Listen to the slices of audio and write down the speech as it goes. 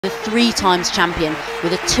The 3 times champion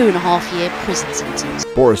with a 2.5-year prison sentence.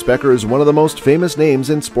 Boris Becker is one of the most famous names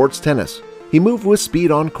in sports tennis. He moved with speed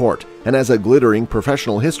on court and has a glittering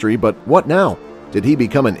professional history, but what now? Did he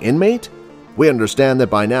become an inmate? We understand that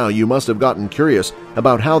by now you must have gotten curious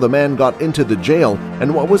about how the man got into the jail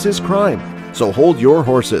and what was his crime. So hold your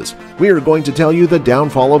horses. We are going to tell you the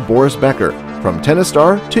downfall of Boris Becker, from tennis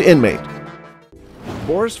star to inmate.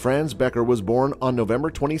 Boris Franz Becker was born on November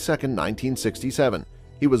 22, 1967.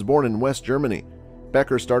 He was born in West Germany.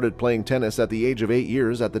 Becker started playing tennis at the age of 8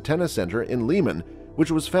 years at the tennis center in Lehmann,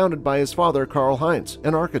 which was founded by his father Karl Heinz,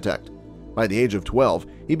 an architect. By the age of 12,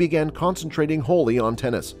 he began concentrating wholly on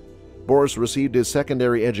tennis. Boris received his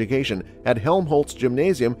secondary education at Helmholtz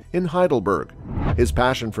Gymnasium in Heidelberg. His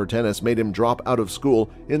passion for tennis made him drop out of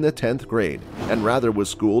school in the 10th grade and rather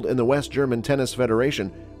was schooled in the West German Tennis Federation,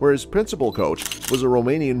 where his principal coach was a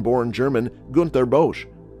Romanian-born German Günter Bosch.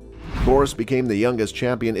 Boris became the youngest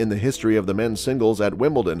champion in the history of the men's singles at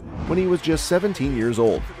Wimbledon when he was just 17 years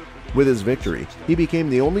old. With his victory, he became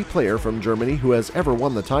the only player from Germany who has ever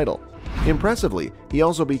won the title. Impressively, he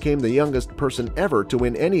also became the youngest person ever to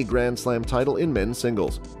win any Grand Slam title in men's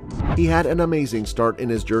singles. He had an amazing start in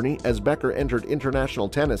his journey as Becker entered international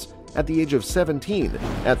tennis at the age of 17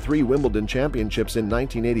 at 3 Wimbledon championships in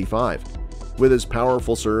 1985. With his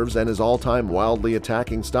powerful serves and his all-time wildly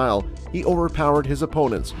attacking style, he overpowered his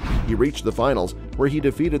opponents. He reached the finals, where he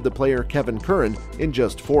defeated the player Kevin Curran in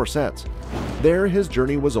just 4 sets. There, his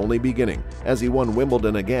journey was only beginning, as he won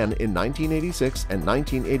Wimbledon again in 1986 and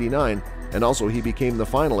 1989, and also he became the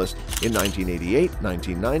finalist in 1988,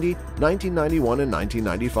 1990, 1991, and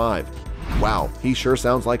 1995. Wow, he sure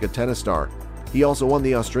sounds like a tennis star. He also won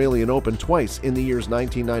the Australian Open twice in the years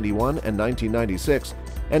 1991 and 1996,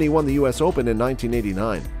 and he won the US Open in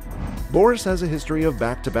 1989. Boris has a history of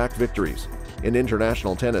back-to-back victories. In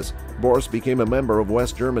international tennis, Boris became a member of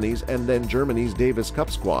West Germany's and then Germany's Davis Cup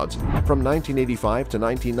squads from 1985 to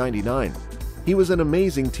 1999. He was an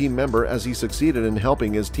amazing team member as he succeeded in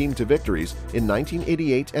helping his team to victories in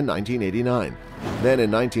 1988 and 1989. Then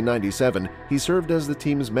in 1997, he served as the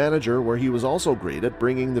team's manager, where he was also great at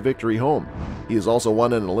bringing the victory home. He has also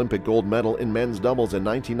won an Olympic gold medal in men's doubles in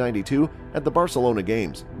 1992 at the Barcelona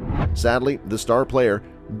Games. Sadly, the star player,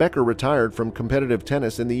 Becker, retired from competitive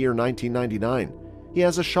tennis in the year 1999. He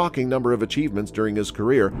has a shocking number of achievements during his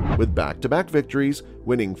career, with back-to-back victories,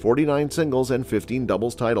 winning 49 singles and 15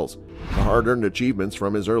 doubles titles. The hard-earned achievements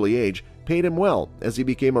from his early age paid him well, as he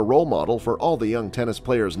became a role model for all the young tennis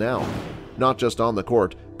players now. Not just on the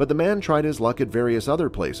court, but the man tried his luck at various other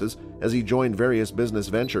places as he joined various business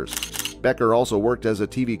ventures. Becker also worked as a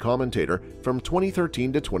TV commentator from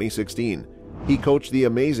 2013 to 2016. He coached the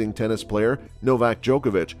amazing tennis player Novak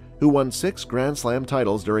Djokovic, who won 6 Grand Slam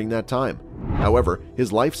titles during that time. However,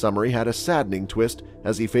 his life summary had a saddening twist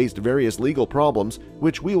as he faced various legal problems,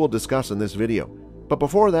 which we will discuss in this video. But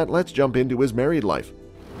before that, let's jump into his married life.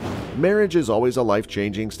 Marriage is always a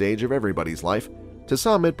life-changing stage of everybody's life. To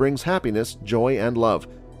some, it brings happiness, joy, and love,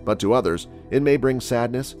 but to others, it may bring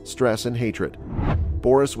sadness, stress, and hatred.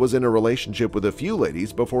 Boris was in a relationship with a few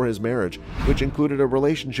ladies before his marriage, which included a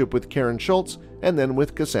relationship with Karen Schultz and then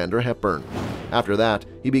with Cassandra Hepburn. After that,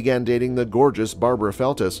 he began dating the gorgeous Barbara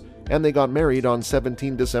Feltus, and they got married on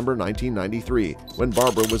 17 December 1993, when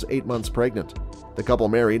Barbara was 8 months pregnant. The couple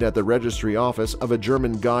married at the registry office of a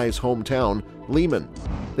German guy's hometown, Lehmann.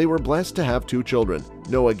 They were blessed to have 2 children,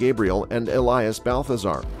 Noah Gabriel and Elias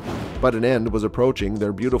Balthazar. But an end was approaching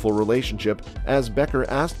their beautiful relationship as Becker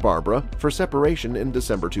asked Barbara for separation in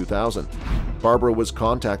December 2000. Barbara was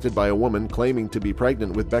contacted by a woman claiming to be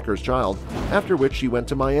pregnant with Becker's child, after which she went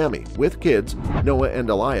to Miami with kids, Noah and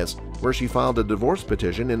Elias, where she filed a divorce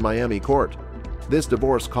petition in Miami court. This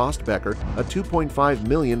divorce cost Becker a $2.5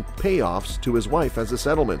 million payoffs to his wife as a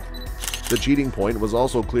settlement. The cheating point was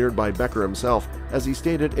also cleared by Becker himself, as he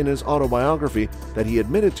stated in his autobiography that he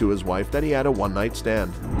admitted to his wife that he had a one-night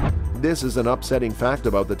stand. This is an upsetting fact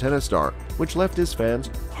about the tennis star, which left his fans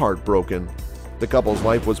heartbroken. The couple's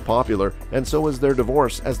life was popular, and so was their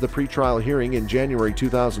divorce, as the pre-trial hearing in January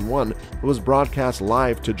 2001 was broadcast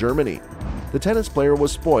live to Germany. The tennis player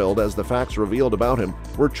was spoiled, as the facts revealed about him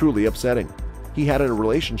were truly upsetting. He had a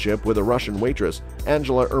relationship with a Russian waitress,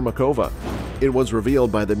 Angela Ermakova. It was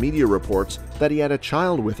revealed by the media reports that he had a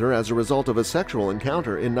child with her as a result of a sexual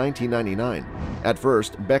encounter in 1999. At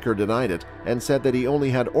first, Becker denied it and said that he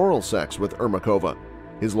only had oral sex with Ermakova.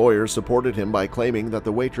 His lawyers supported him by claiming that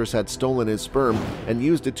the waitress had stolen his sperm and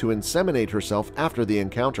used it to inseminate herself after the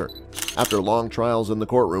encounter. After long trials in the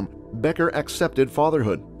courtroom, Becker accepted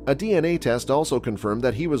fatherhood. A DNA test also confirmed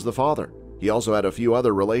that he was the father. He also had a few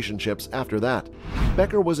other relationships after that.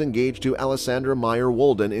 Becker was engaged to Alessandra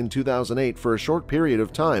Meyer-Wolden in 2008 for a short period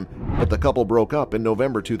of time, but the couple broke up in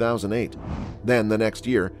November 2008. Then, the next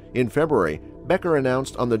year, in February, Becker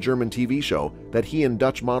announced on the German TV show that he and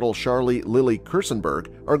Dutch model Charlie Lily Kirsenberg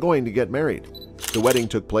are going to get married. The wedding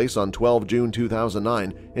took place on 12 June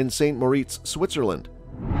 2009 in St. Moritz, Switzerland.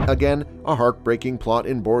 Again, a heartbreaking plot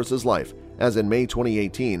in Boris's life, as in May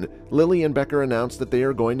 2018, Lily and Becker announced that they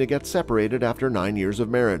are going to get separated after 9 years of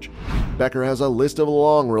marriage. Becker has a list of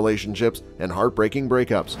long relationships and heartbreaking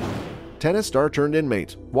breakups. Tennis star turned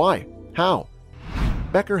inmate. Why? How?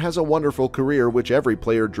 Becker has a wonderful career which every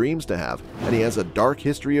player dreams to have, and he has a dark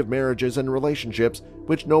history of marriages and relationships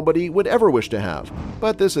which nobody would ever wish to have.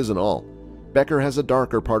 But this isn't all. Becker has a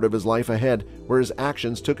darker part of his life ahead where his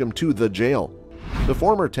actions took him to the jail. The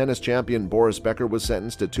former tennis champion Boris Becker was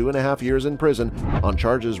sentenced to 2.5 years in prison on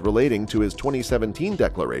charges relating to his 2017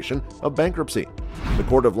 declaration of bankruptcy. The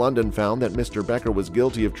Court of London found that Mr. Becker was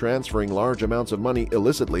guilty of transferring large amounts of money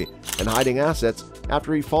illicitly and hiding assets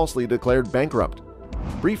after he falsely declared bankrupt.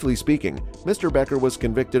 Briefly speaking, Mr. Becker was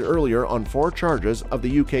convicted earlier on 4 charges of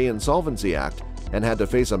the UK Insolvency Act and had to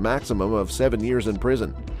face a maximum of 7 years in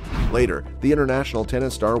prison. Later, the international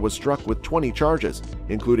tennis star was struck with 20 charges,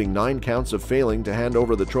 including 9 counts of failing to hand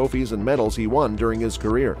over the trophies and medals he won during his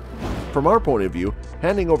career. From our point of view,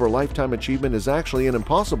 handing over lifetime achievement is actually an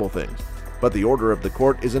impossible thing, but the order of the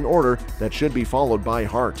court is an order that should be followed by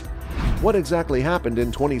heart. What exactly happened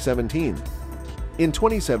in 2017? In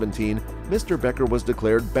 2017, Mr. Becker was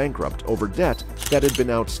declared bankrupt over debt that had been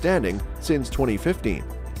outstanding since 2015.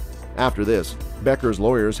 After this, Becker's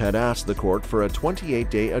lawyers had asked the court for a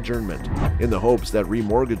 28-day adjournment in the hopes that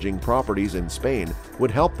remortgaging properties in Spain would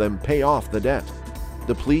help them pay off the debt.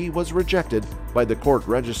 The plea was rejected by the court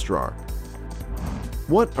registrar.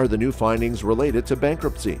 What are the new findings related to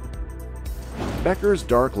bankruptcy? Becker's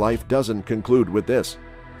dark life doesn't conclude with this.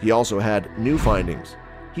 He also had new findings.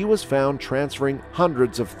 He was found transferring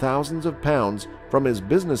hundreds of thousands of pounds from his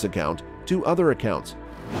business account to other accounts.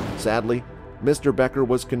 Sadly, Mr. Becker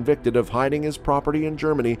was convicted of hiding his property in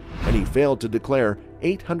Germany, and he failed to declare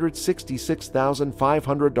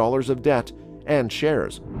 $866,500 of debt and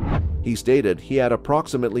shares. He stated he had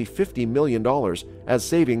approximately $50 million as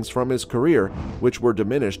savings from his career, which were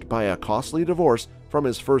diminished by a costly divorce from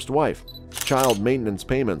his first wife, child maintenance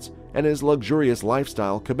payments, and his luxurious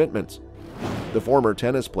lifestyle commitments. The former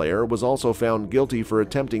tennis player was also found guilty for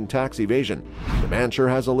attempting tax evasion. The man sure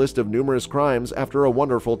has a list of numerous crimes after a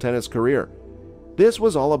wonderful tennis career. This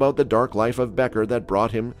was all about the dark life of Becker that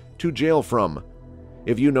brought him to jail from.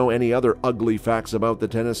 If you know any other ugly facts about the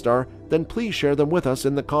tennis star, then please share them with us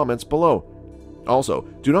in the comments below. Also,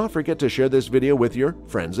 do not forget to share this video with your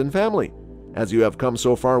friends and family. As you have come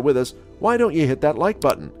so far with us, why don't you hit that like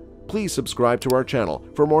button? Please subscribe to our channel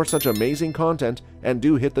for more such amazing content, and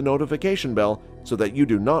do hit the notification bell so that you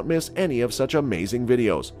do not miss any of such amazing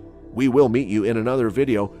videos. We will meet you in another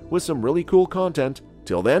video with some really cool content.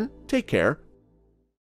 Till then, take care.